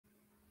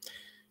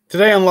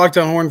Today on Locked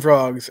On Horned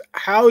Frogs,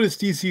 how does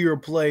TCU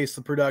replace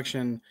the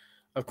production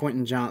of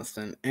Quentin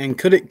Johnston? And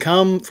could it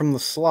come from the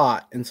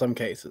slot in some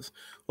cases?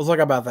 We'll talk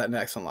about that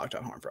next on Locked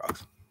On Horned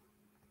Frogs.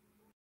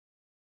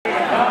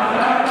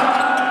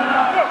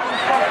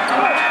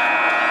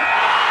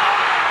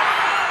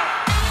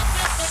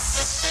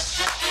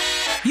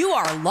 You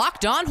are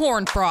Locked On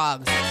Horned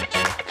Frogs,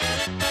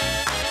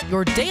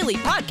 your daily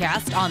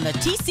podcast on the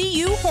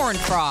TCU Horned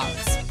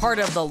Frogs, part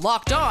of the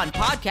Locked On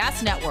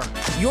Podcast Network,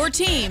 your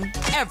team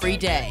every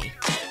day.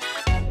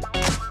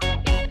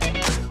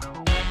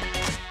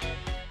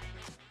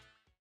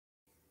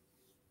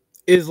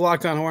 It is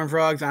Locked On Horned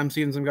Frogs. I'm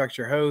Steven Simcox,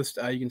 your host.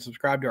 You can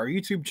subscribe to our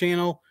YouTube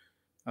channel.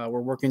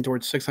 We're working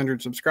towards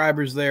 600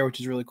 subscribers there, which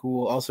is really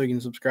cool. Also, you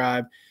can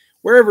subscribe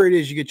wherever it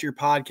is you get your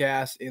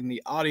podcast in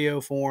the audio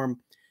form.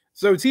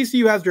 So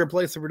TCU has to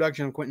replace the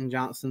production of Quentin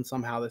Johnston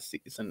somehow this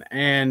season,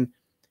 and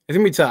it's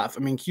gonna be tough.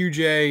 I mean,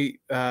 QJ,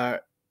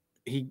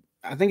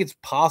 I think it's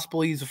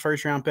possible he's a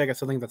first-round pick. I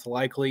still think that's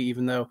likely,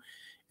 even though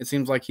it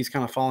seems like he's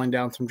kind of falling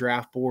down some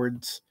draft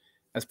boards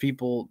as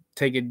people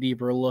take a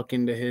deeper look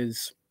into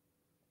his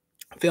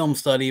film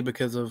study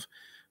because of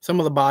some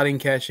of the body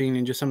catching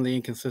and just some of the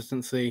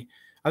inconsistency.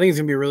 I think he's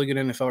gonna be a really good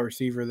NFL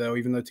receiver, though,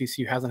 even though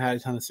TCU hasn't had a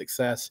ton of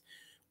success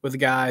with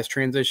guys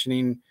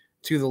transitioning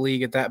to the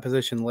league at that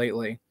position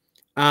lately.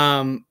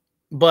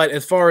 But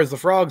as far as the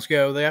Frogs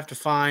go, they have to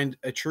find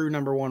a true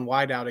number one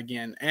wideout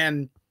again.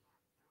 And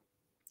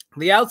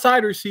the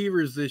outside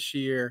receivers this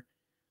year,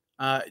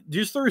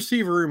 just the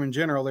receiver room in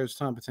general, there's a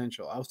ton of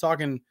potential. I was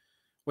talking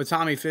with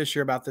Tommy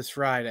Fisher about this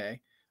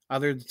Friday.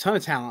 There's a ton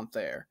of talent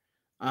there.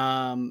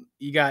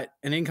 You got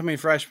an incoming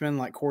freshman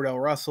like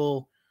Cordell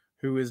Russell,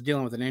 who is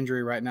dealing with an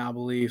injury right now, I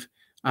believe.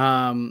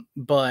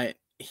 But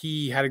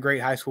he had a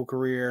great high school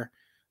career.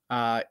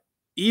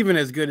 Even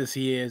as good as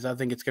he is, I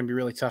think it's going to be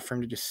really tough for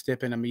him to just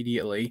step in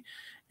immediately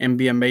and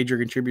be a major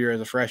contributor as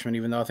a freshman,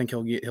 even though I think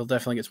he'll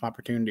definitely get some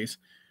opportunities.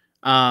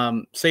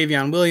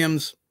 Savion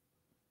Williams,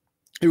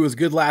 who was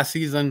good last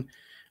season.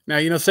 Now,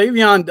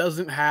 Savion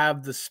doesn't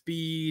have the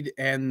speed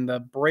and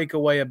the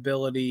breakaway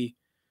ability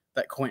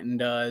that Quentin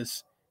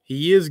does.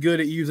 He is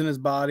good at using his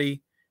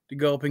body to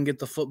go up and get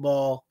the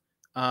football,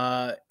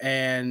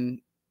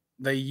 and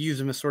they use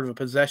him as sort of a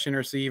possession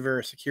receiver,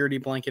 a security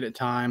blanket at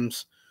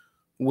times,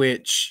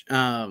 which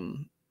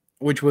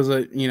was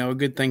a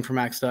good thing for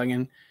Max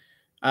Duggan.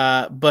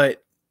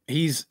 But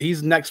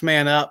he's next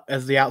man up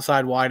as the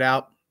outside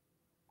wideout.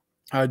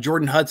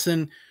 Jordan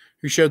Hudson,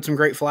 who showed some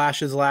great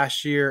flashes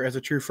last year as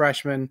a true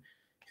freshman,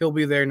 he'll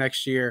be there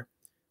next year.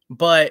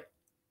 But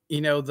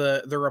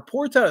the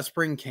reports out of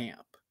spring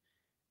camp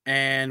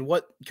and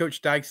what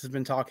Coach Dykes has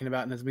been talking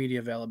about in his media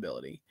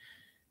availability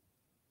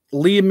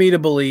lead me to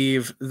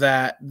believe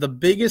that the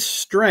biggest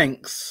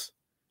strengths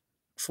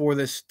for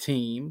this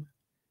team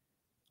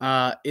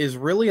is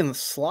really in the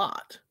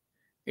slot.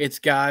 It's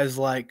guys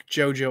like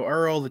JOJO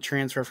Earle, the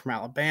transfer from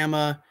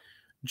Alabama,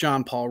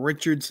 John Paul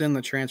Richardson,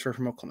 the transfer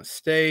from Oklahoma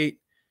State,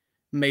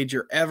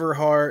 Major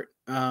Everhart,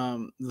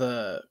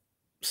 the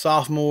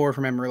sophomore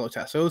from Amarillo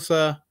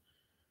Tassosa.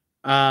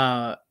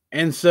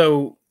 And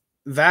so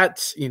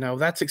that's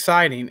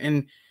exciting.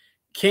 And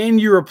can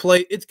you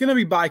replace – it's going to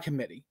be by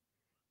committee.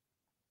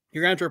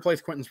 You're going to have to replace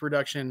Quentin's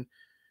production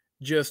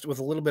just with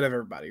a little bit of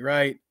everybody,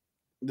 right?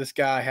 This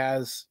guy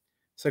has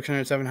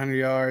 600, 700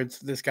 yards.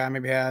 This guy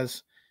maybe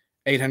has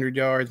 800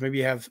 yards. Maybe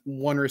you have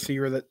one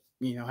receiver that,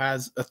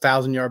 has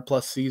 1,000-yard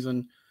plus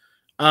season.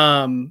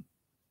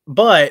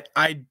 But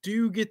I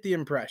do get the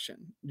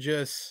impression,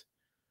 just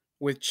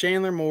with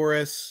Chandler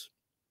Morris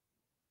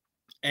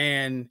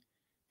and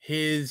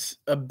his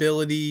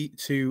ability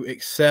to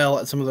excel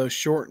at some of those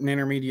short and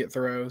intermediate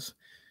throws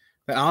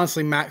that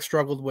honestly Max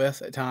struggled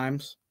with at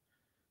times.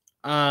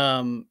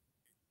 The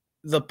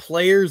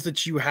players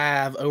that you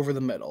have over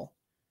the middle,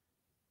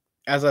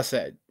 as I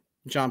said,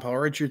 John Paul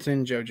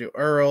Richardson, JOJO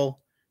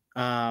Earle,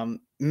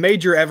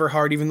 Major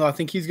Everhart, even though I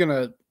think he's going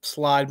to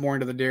slide more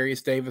into the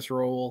Darius Davis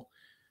role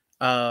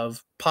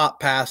of pop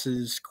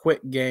passes,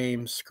 quick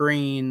game,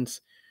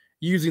 screens,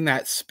 using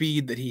that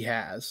speed that he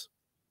has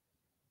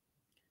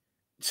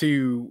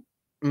to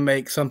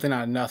make something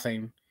out of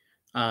nothing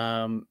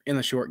in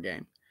the short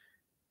game.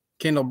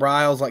 Kendall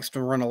Briles likes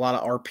to run a lot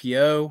of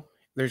RPO.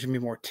 There's going to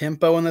be more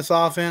tempo in this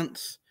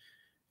offense.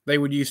 They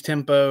would use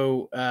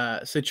tempo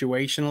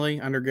situationally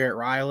under Garrett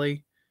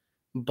Riley,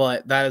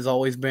 but that has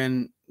always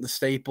been the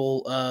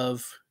staple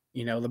of,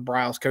 the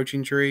Briles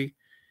coaching tree.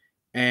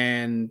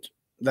 And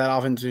that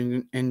offense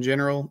in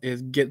general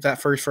is get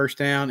that first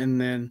down and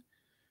then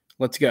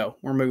let's go.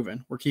 We're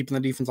moving. We're keeping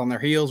the defense on their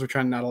heels. We're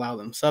trying to not allow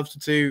them to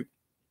substitute.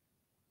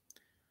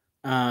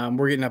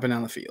 We're getting up and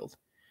down the field.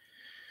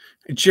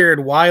 Jared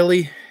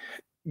Wiley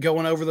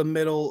going over the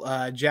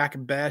middle. Jack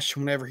Besh,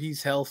 whenever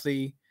he's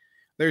healthy.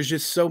 There's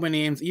just so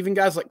many names. Even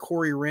guys like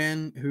Corey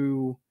Wren,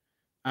 who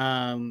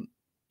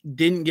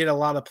didn't get a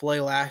lot of play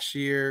last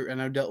year. I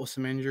know dealt with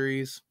some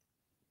injuries,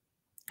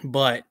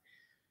 but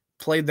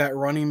played that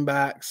running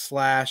back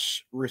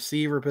 /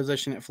 receiver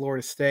position at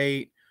Florida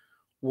State.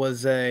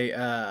 Was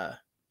a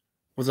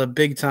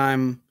big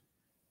time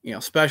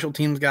special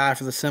teams guy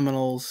for the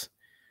Seminoles.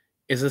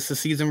 Is this the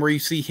season where you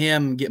see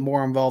him get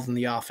more involved in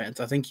the offense?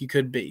 I think you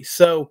could be.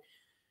 So,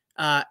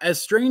 as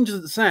strange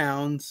as it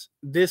sounds,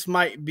 this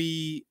might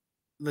be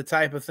the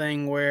type of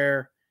thing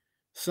where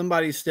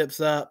somebody steps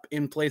up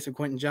in place of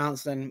Quentin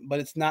Johnston, but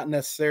it's not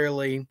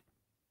necessarily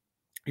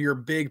your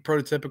big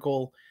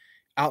prototypical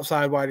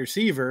outside wide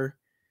receiver.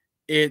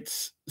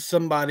 It's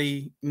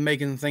somebody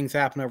making things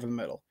happen over the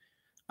middle.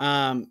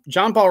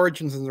 John Paul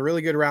Richardson is a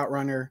really good route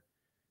runner.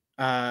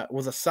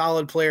 Was a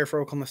solid player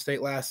for Oklahoma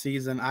State last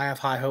season. I have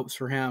high hopes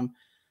for him.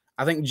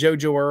 I think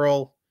JoJo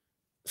Earle,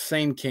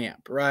 same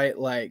camp, right?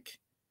 Like,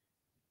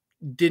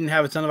 didn't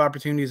have a ton of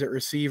opportunities at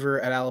receiver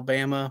at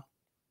Alabama,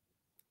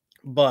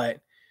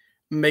 but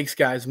makes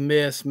guys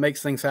miss,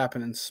 makes things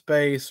happen in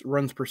space,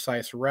 runs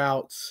precise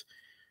routes,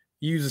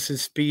 uses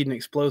his speed and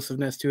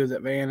explosiveness to his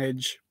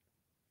advantage.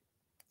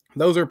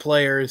 Those are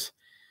players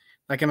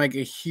that can make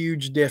a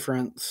huge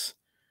difference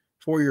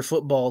for your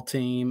football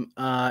team,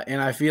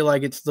 and I feel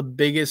like it's the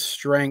biggest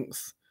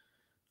strength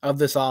of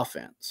this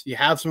offense. You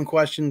have some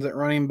questions at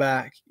running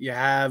back. You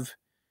have,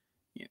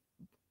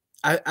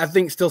 I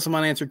think, still some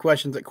unanswered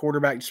questions at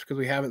quarterback just because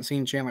we haven't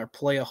seen Chandler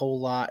play a whole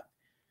lot.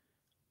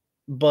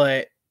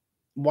 But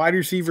wide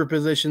receiver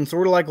position,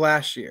 sort of like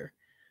last year.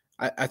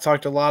 I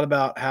talked a lot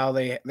about how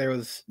there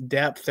was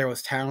depth, there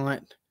was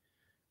talent,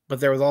 but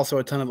there was also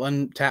a ton of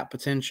untapped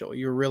potential.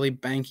 You're really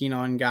banking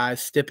on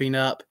guys stepping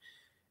up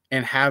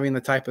and having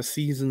the type of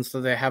seasons that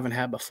they haven't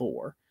had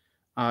before.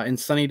 And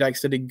Sonny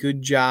Dykes did a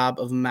good job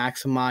of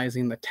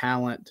maximizing the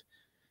talent,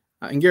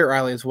 and Garrett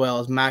Riley as well,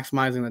 as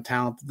maximizing the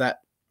talent that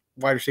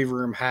wide receiver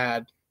room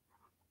had.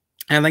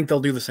 And I think they'll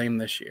do the same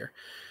this year.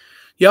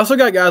 You also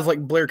got guys like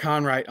Blair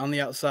Conwright on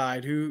the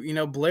outside who,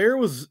 Blair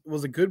was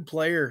a good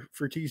player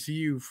for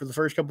TCU for the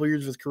first couple of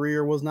years of his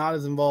career, was not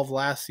as involved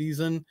last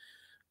season,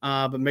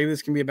 but maybe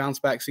this can be a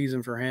bounce-back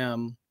season for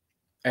him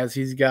as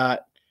he's got,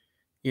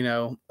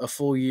 a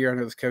full year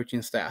under this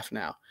coaching staff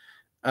now.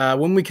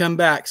 When we come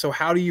back, so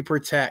how do you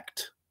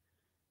protect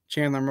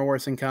Chandler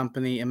Morris and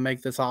company and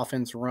make this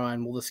offense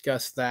run? We'll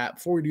discuss that.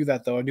 Before we do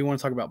that, though, I do want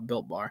to talk about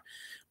Built Bar.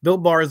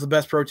 Built Bar is the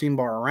best protein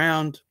bar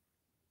around.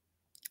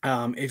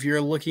 If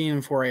you're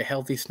looking for a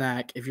healthy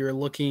snack, if you're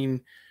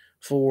looking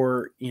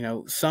for,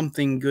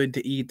 something good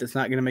to eat that's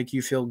not going to make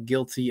you feel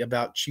guilty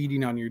about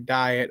cheating on your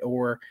diet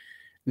or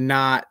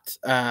not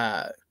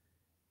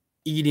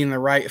eating the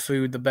right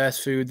food, the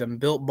best food, then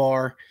Built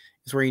Bar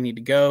is where you need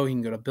to go. You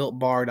can go to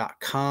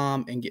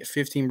BuiltBar.com and get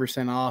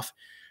 15% off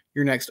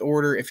your next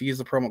order if you use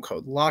the promo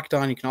code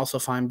LOCKEDON. You can also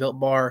find Built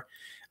Bar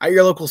at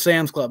your local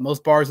Sam's Club.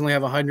 Most bars only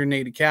have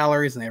 180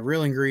 calories, and they have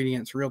real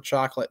ingredients, real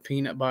chocolate,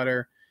 peanut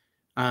butter,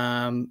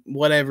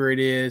 whatever it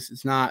is.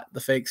 It's not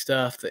the fake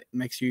stuff that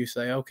makes you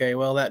say, okay,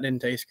 well, that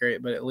didn't taste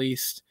great, but at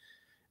least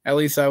I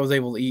was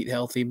able to eat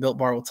healthy. Built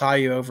Bar will tie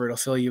you over. It'll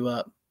fill you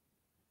up,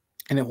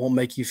 and it won't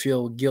make you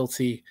feel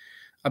guilty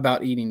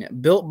about eating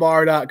it.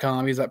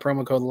 BuiltBar.com. Use that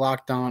promo code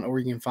LOCKEDON, or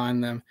you can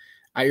find them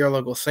at your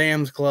local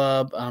Sam's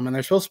Club. And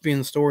they're supposed to be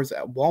in stores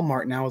at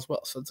Walmart now as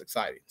well, so it's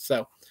exciting.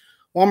 So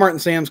Walmart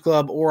and Sam's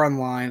Club or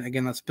online.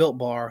 Again, that's Built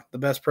Bar, the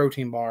best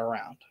protein bar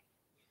around.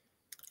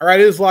 All right,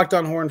 it is Locked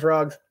On Horned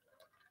Frogs.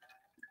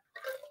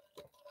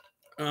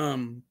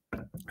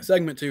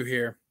 Segment 2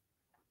 here.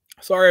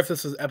 Sorry if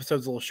this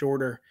episode's a little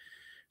shorter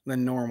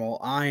than normal.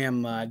 I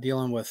am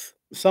dealing with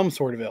some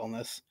sort of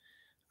illness.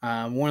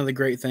 One of the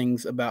great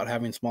things about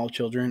having small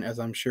children, as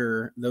I'm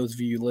sure those of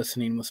you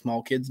listening with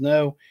small kids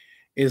know,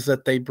 is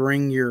that they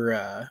bring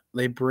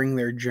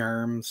their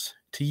germs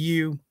to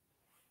you,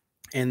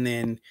 and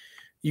then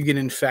you get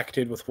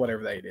infected with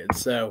whatever they did.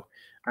 So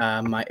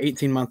my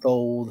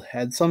 18-month-old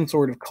had some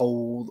sort of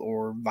cold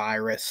or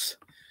virus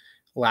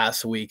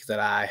last week that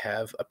I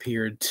have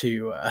appeared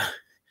to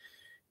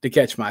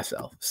catch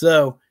myself.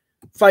 So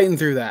fighting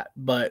through that,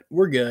 but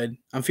we're good.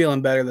 I'm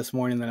feeling better this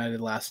morning than I did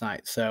last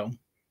night. So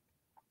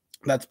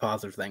that's a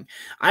positive thing.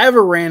 I have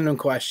a random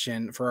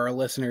question for our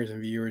listeners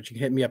and viewers. You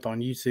can hit me up on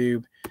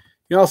YouTube.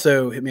 You can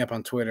also hit me up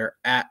on Twitter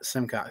at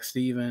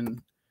SimcockSteven,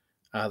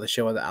 the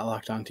show at the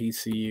Locked On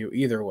TCU,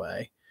 either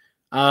way.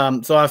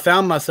 So I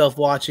found myself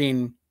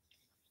watching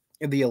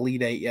the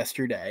Elite Eight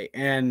yesterday,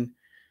 and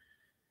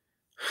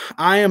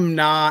I am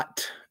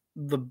not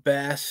the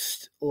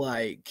best,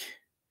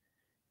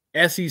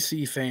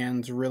 SEC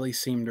fans really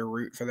seem to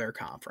root for their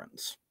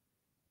conference.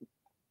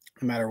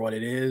 No matter what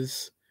it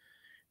is,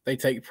 they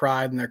take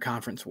pride in their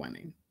conference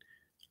winning.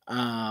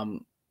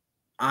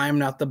 I'm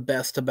not the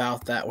best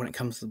about that when it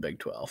comes to the Big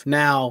 12.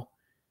 Now,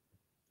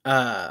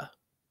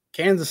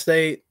 Kansas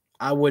State,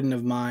 I wouldn't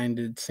have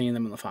minded seeing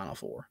them in the Final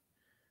Four.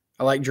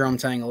 I like Jerome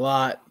Tang a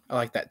lot. I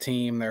like that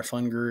team. They're a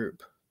fun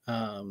group.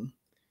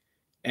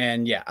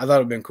 And, yeah, I thought it would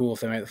have been cool if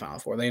they made the Final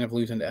Four. They ended up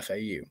losing to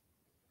FAU.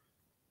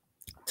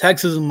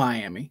 Texas and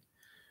Miami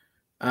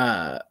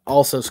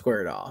also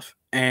squared off.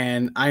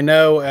 And I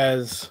know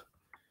as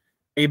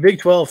a Big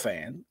 12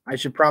 fan, I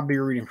should probably be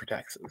rooting for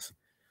Texas.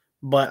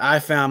 But I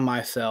found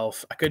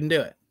myself, I couldn't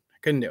do it.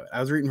 I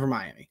was rooting for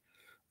Miami.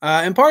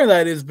 And part of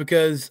that is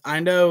because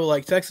I know,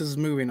 Texas is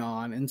moving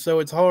on. And so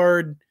it's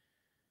hard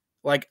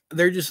Like,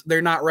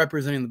 they're not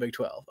representing the Big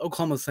 12.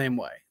 Oklahoma's the same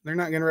way. They're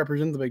not going to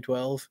represent the Big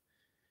 12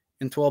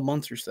 in 12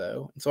 months or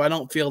so. And so I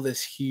don't feel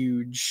this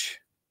huge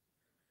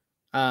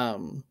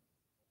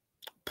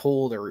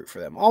pull to root for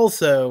them.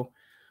 Also,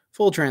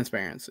 full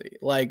transparency.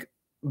 Like,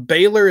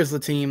 Baylor is the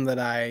team that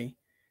I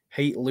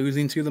hate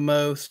losing to the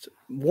most.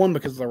 One,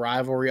 because of the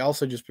rivalry.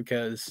 Also, just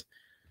because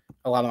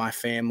a lot of my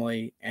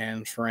family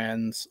and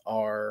friends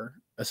are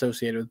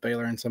associated with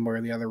Baylor in some way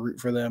or the other, root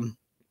for them.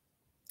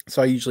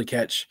 So I usually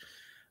catch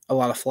a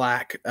lot of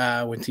flack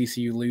when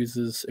TCU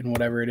loses in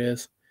whatever it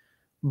is.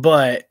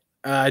 But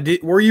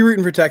were you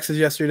rooting for Texas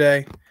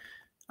yesterday?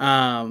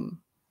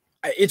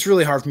 It's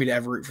really hard for me to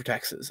ever root for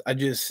Texas.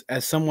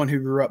 As someone who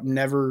grew up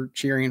never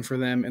cheering for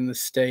them in the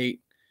state,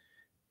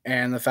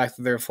 and the fact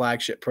that they're a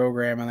flagship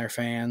program and their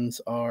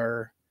fans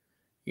are,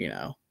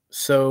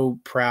 so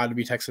proud to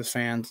be Texas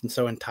fans and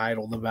so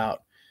entitled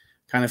about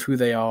kind of who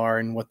they are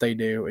and what they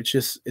do.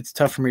 It's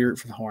tough for me to root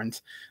for the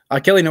Horns.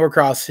 Kelly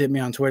Norcross hit me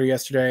on Twitter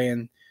yesterday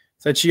and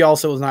said she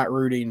also was not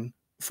rooting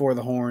for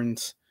the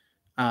Horns.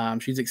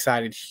 She's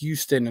excited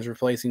Houston is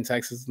replacing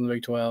Texas in the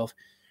Big 12.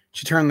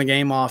 She turned the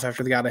game off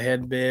after they got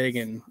ahead big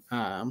and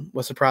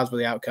was surprised by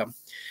the outcome.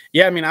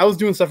 Yeah, I mean, I was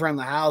doing stuff around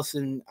the house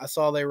and I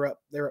saw they were up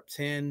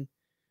 10,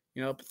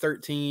 up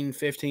 13,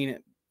 15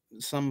 at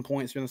some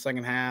points during the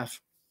second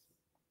half.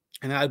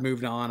 And I'd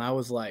moved on. I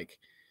was like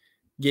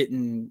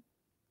getting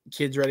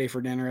kids ready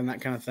for dinner and that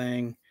kind of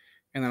thing.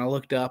 And then I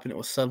looked up and it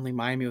was suddenly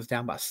Miami was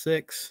down by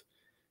 6.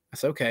 I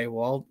said, okay,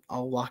 well,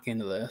 I'll lock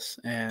into this.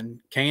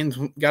 And Canes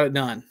got it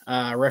done.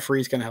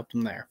 Referee's going to help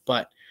them there.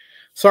 But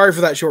sorry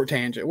for that short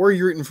tangent. Were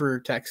you rooting for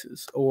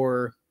Texas?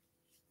 Or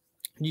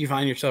do you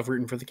find yourself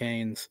rooting for the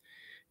Canes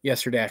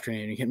yesterday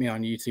afternoon? You hit me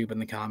on YouTube in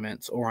the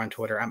comments or on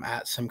Twitter. I'm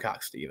at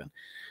SimcockSteven.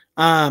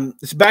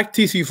 It's back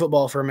to TCU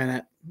football for a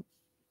minute.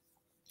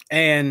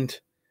 And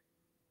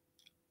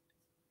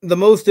the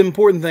most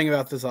important thing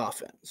about this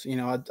offense,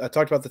 I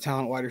talked about the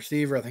talent wide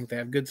receiver. I think they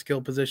have good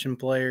skill position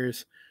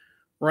players.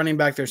 Running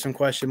back, there's some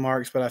question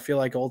marks, but I feel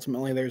like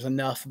ultimately there's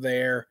enough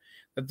there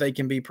that they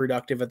can be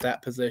productive at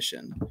that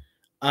position.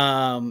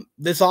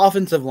 This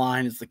offensive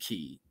line is the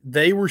key.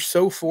 They were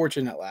so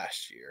fortunate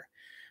last year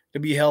to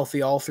be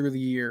healthy all through the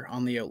year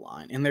on the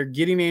O-line, and they're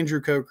getting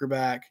Andrew Coker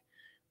back.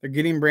 They're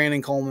getting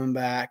Brandon Coleman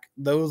back.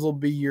 Those will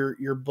be your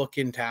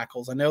bookend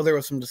tackles. I know there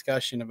was some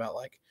discussion about,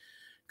 like,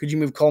 could you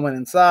move Coleman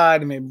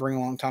inside and maybe bring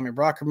along Tommy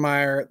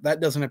Brockermeyer? That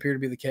doesn't appear to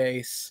be the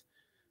case.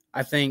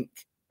 I think,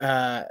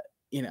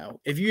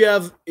 if you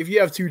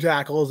have 2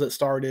 tackles that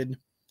started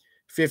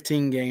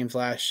 15 games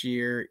last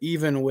year,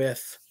 even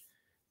with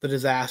the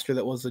disaster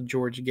that was the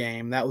Georgia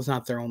game, that was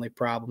not their only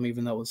problem,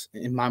 even though it was,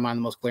 in my mind,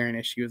 the most glaring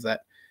issue is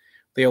that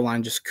the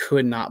O-line just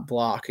could not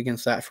block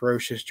against that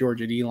ferocious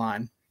Georgia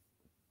D-line.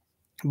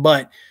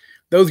 But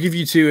those give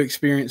you 2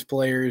 experienced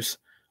players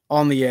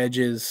on the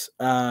edges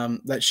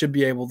that should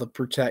be able to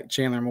protect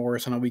Chandler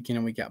Morris on a week in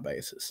and week out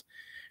basis.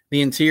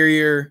 The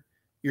interior,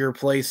 you're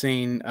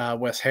replacing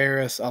Wes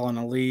Harris, Alan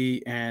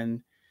Ali,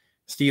 and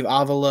Steve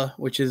Avila,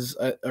 which is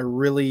a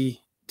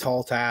really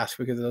tall task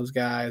because those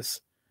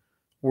guys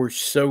were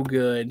so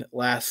good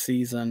last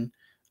season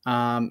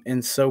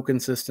and so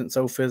consistent,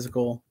 so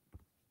physical.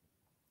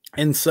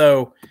 And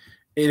so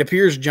it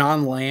appears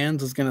John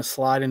Lands is going to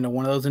slide into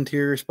one of those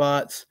interior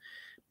spots,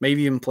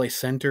 maybe even play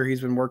center.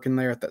 He's been working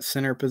there at that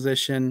center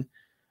position.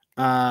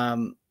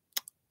 Patrick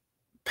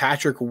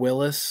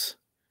Willis,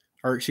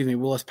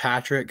 Willis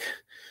Patrick,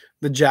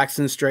 the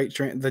Jackson State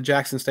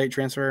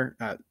transfer,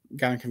 got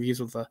him confused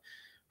with the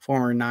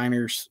former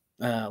Niners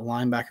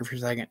linebacker for a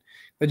second.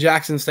 The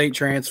Jackson State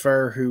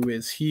transfer, who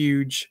is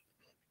huge,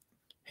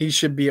 he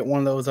should be at one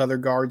of those other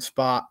guard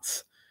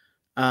spots.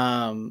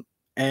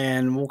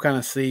 And we'll kind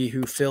of see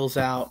who fills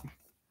out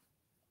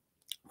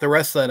the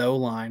rest of that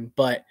O-line.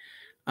 But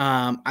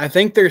I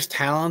think there's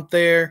talent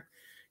there.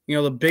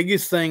 The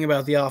biggest thing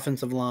about the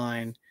offensive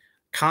line,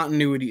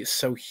 continuity is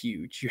so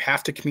huge. You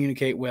have to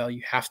communicate well.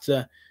 You have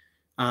to,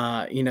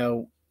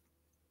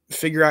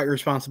 figure out your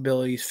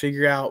responsibilities,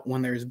 figure out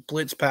when there's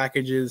blitz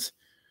packages,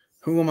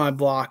 who am I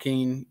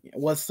blocking?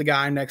 What's the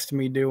guy next to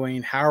me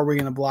doing? How are we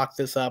going to block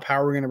this up?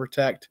 How are we going to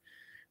protect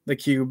the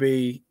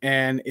QB?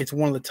 And it's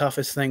one of the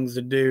toughest things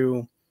to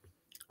do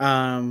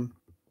at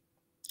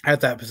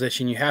that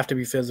position. You have to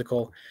be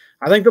physical.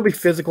 I think they'll be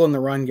physical in the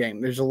run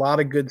game. There's a lot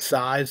of good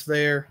size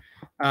there.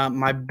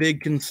 My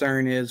big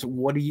concern is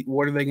what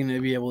are they going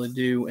to be able to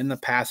do in the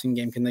passing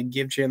game? Can they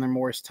give Chandler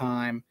Morris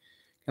time?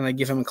 Can they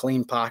give him a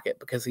clean pocket?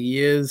 Because he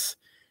is,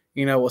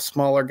 a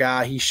smaller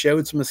guy. He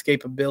showed some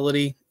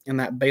escapability in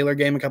that Baylor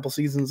game a couple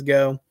seasons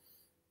ago.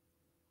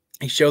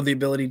 He showed the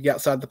ability to get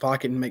outside the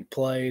pocket and make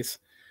plays.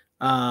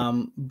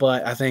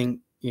 But I think,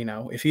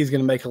 if he's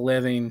going to make a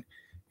living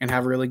and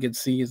have a really good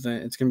season,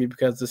 it's going to be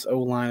because this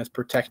O-line is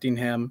protecting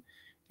him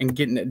and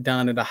getting it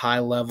done at a high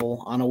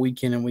level on a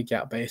week in and week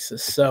out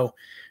basis. So,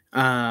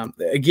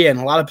 again,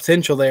 a lot of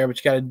potential there, but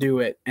you got to do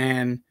it.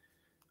 And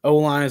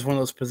O-line is one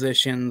of those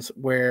positions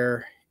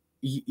where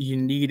you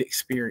need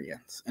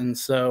experience. And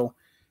so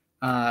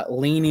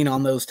leaning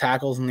on those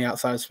tackles on the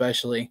outside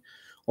especially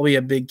will be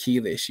a big key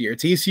this year.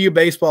 TCU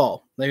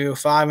baseball, they go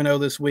 5-0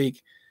 this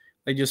week.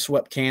 They just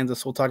swept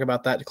Kansas. We'll talk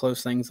about that to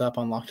close things up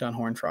on Locked On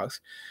Horned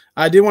Frogs.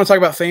 I do want to talk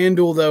about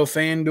FanDuel, though.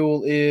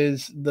 FanDuel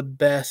is the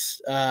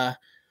best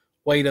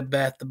way to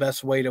bet, the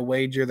best way to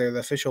wager. They're the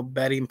official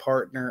betting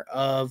partner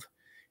of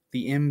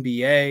the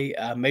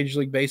NBA. Major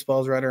League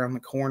Baseball is right around the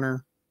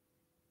corner,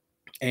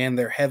 and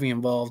they're heavy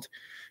involved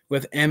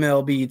with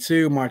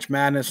MLB2, March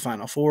Madness,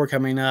 Final Four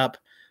coming up.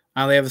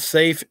 They have a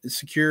safe,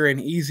 secure,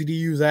 and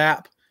easy-to-use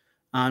app.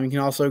 You can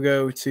also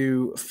go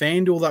to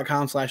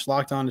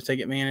FanDuel.com/lockedon to take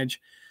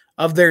advantage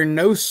of their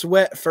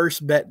no-sweat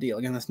first bet deal.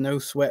 Again, that's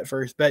no-sweat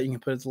first bet. You can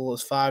put as little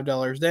as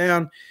 $5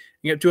 down.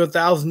 You get up to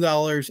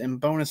 $1,000 in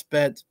bonus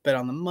bets, bet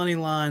on the money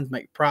lines,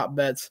 make prop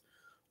bets,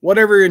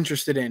 whatever you're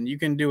interested in. You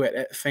can do it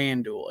at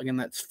FanDuel. Again,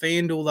 that's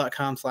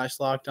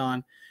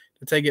FanDuel.com/lockedon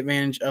to take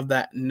advantage of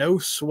that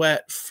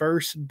no-sweat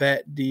first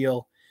bet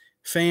deal.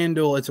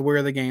 FanDuel, it's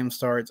where the game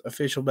starts,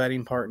 official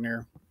betting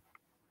partner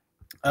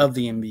of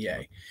the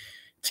NBA.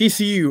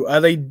 TCU,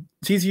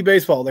 TCU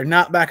baseball, they're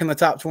not back in the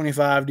top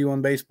 25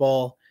 D1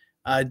 baseball.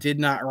 Did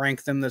not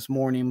rank them this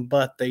morning,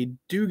 but they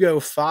do go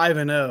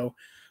 5-0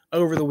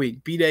 over the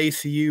week. Beat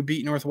ACU,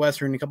 beat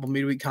Northwestern in a couple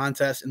midweek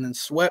contests, and then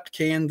swept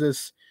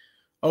Kansas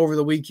over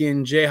the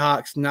weekend.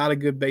 Jayhawks, not a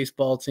good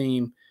baseball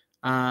team,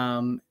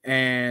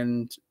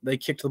 and they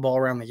kicked the ball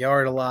around the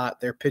yard a lot.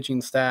 Their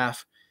pitching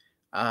staff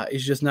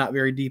is just not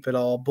very deep at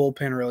all.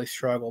 Bullpen really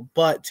struggled.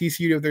 But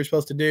TCU did what they're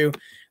supposed to do.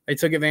 They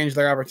took advantage of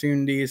their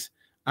opportunities.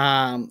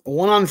 Won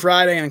on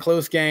Friday in a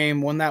close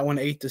game, won that one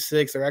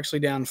 8-6. They're actually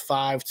down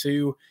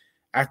 5-2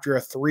 after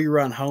a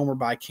 3-run homer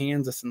by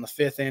Kansas in the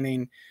 5th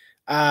inning.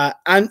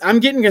 I'm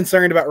getting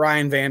concerned about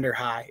Ryan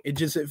Vanderhei. It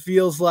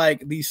feels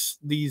like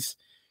these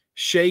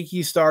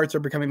shaky starts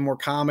are becoming more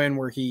common,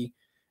 where he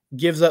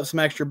gives up some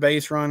extra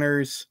base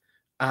runners,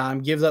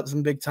 gives up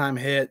some big time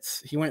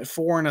hits. He went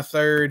 4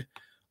 1/3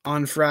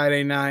 on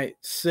Friday night,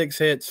 6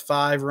 hits,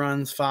 5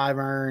 runs, 5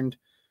 earned,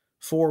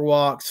 4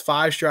 walks,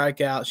 5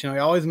 strikeouts. He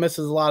always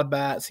misses a lot of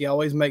bats. He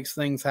always makes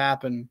things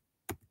happen.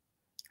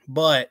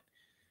 But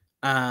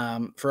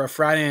for a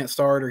Friday night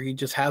starter, he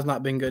just has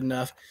not been good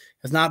enough,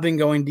 has not been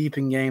going deep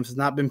in games, has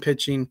not been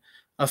pitching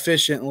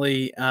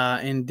efficiently,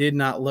 and did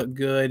not look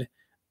good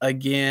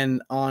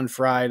again on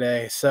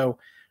Friday. So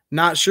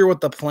not sure what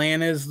the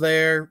plan is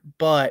there,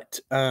 but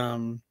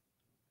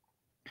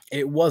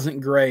it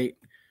wasn't great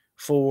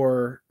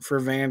for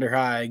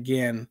Vanderhei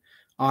again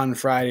on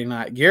Friday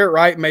night. Garrett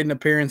Wright made an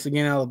appearance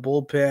again out of the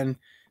bullpen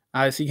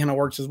as he kind of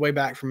works his way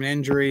back from an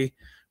injury.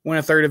 Went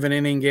a third of an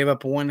inning, gave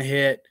up 1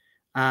 hit,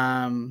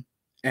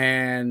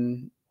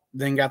 and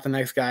then got the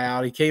next guy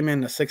out. He came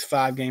in a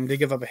 6-5 game, did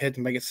give up a hit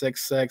to make it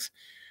 6-6.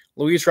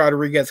 Luis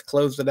Rodriguez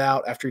closed it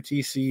out after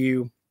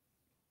TCU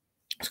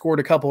scored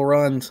a couple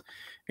runs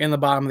in the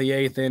bottom of the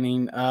 8th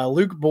inning.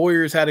 Luke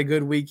Boyers had a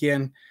good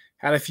weekend,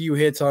 had a few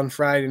hits on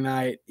Friday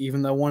night,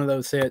 even though one of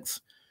those hits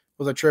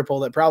was a triple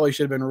that probably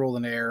should have been ruled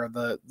an error.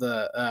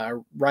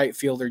 The right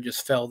fielder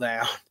just fell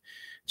down,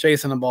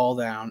 chasing a ball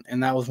down,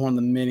 and that was one of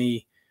the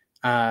many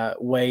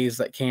ways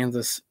that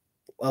Kansas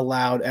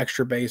allowed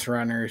extra base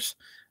runners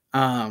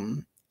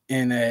in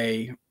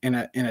a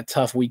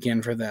tough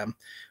weekend for them.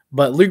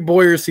 But Luke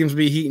Boyers seems to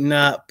be heating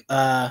up,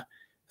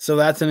 so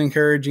that's an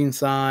encouraging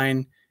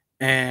sign.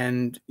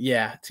 And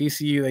yeah,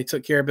 TCU, they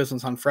took care of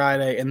business on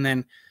Friday, and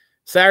then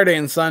Saturday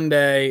and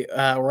Sunday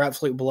were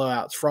absolute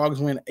blowouts. Frogs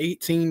win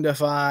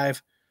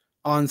 18-5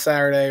 on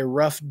Saturday.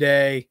 Rough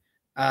day,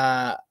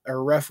 a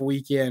rough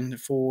weekend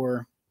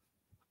for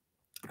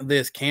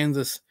this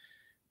Kansas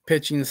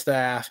pitching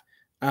staff.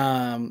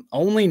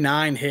 Only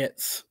 9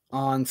 hits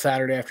on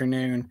Saturday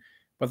afternoon,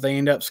 but they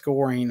end up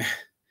scoring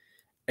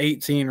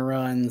 18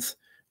 runs,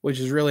 which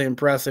is really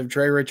impressive.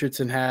 Trey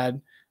Richardson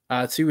had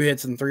 2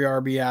 hits and 3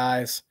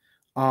 RBIs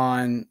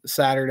on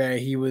Saturday.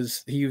 He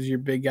was your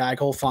big guy.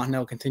 Cole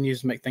Fontenelle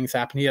continues to make things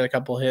happen. He had a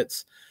couple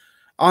hits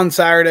on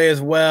Saturday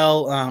as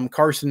well.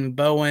 Carson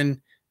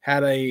Bowen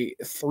had a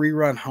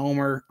 3-run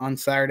homer on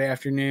Saturday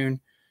afternoon,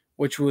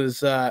 which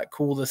was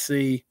cool to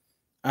see.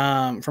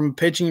 From a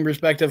pitching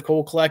perspective,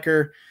 Cole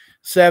Klecker,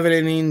 7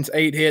 innings,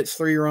 8 hits,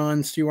 3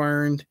 runs, 2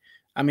 earned.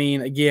 I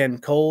mean, again,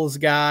 Cole's a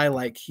guy,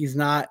 like, he's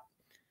not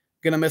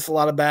going to miss a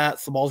lot of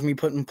bats. The ball's going to be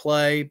put in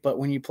play, but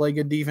when you play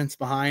good defense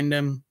behind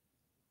him,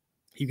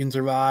 he can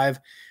survive.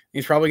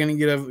 He's probably going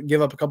to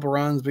give up a couple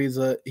runs, but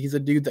he's a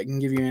dude that can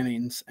give you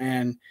innings,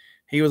 and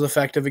he was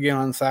effective again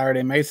on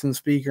Saturday. Mason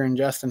Speaker and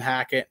Justin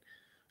Hackett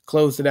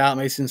closed it out.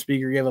 Mason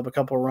Speaker gave up a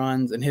couple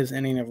runs in his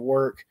inning of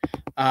work,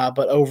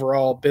 but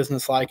overall,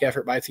 business-like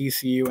effort by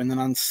TCU. And then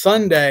on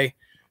Sunday,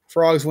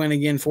 Frogs win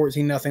again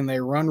 14-0. They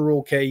run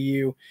rule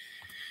KU.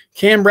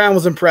 Cam Brown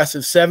was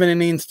impressive. 7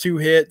 innings, 2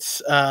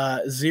 hits,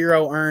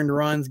 0 earned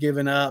runs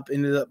given up.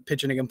 Ended up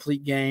pitching a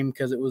complete game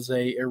because it was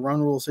a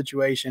run rule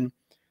situation.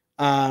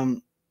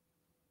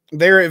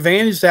 Their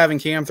advantage to having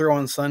Cam throw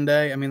on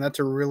Sunday, I mean, that's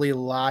a really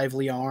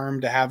lively arm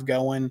to have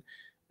going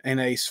in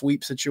a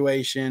sweep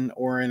situation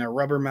or in a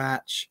rubber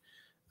match.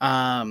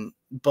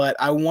 But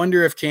I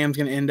wonder if Cam's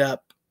going to end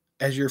up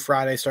as your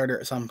Friday starter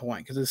at some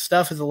point, because his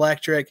stuff is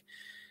electric.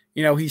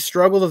 He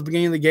struggled at the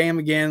beginning of the game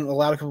again,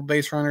 allowed a couple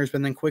base runners,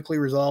 but then quickly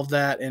resolved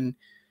that. And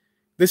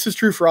this is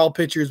true for all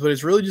pitchers, but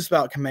it's really just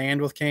about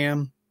command with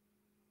Cam.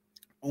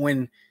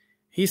 When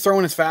he's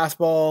throwing his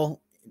fastball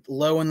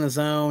low in the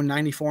zone,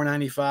 94,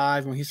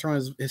 95, when he's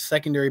throwing his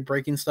secondary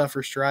breaking stuff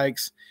for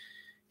strikes,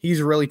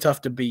 he's really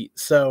tough to beat.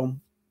 So,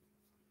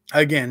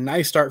 again,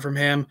 nice start from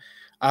him.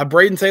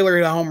 Braden Taylor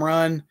hit a home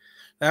run.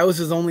 That was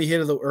his only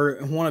hit or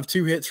one of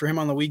 2 hits for him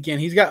on the weekend.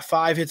 He's got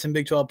 5 hits in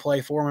Big 12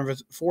 play. 4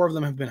 of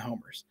them have been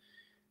homers.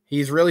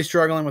 He's really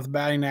struggling with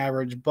batting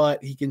average,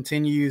 but he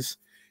continues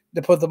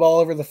to put the ball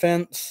over the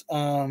fence.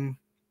 So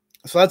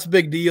that's a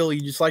big deal.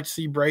 You just like to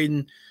see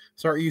Braden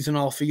start using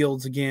all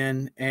fields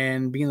again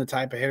and being the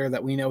type of hitter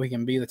that we know he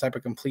can be, the type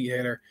of complete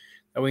hitter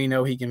that we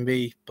know he can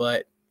be.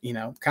 But,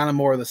 kind of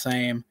more of the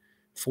same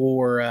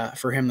for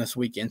him this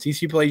weekend.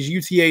 TCU plays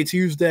UTA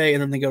Tuesday,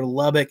 and then they go to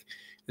Lubbock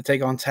to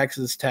take on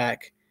Texas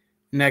Tech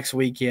next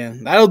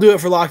weekend. That'll do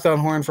it for Locked On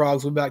Horned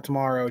Frogs. We'll be back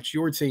tomorrow. It's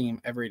your team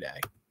every day.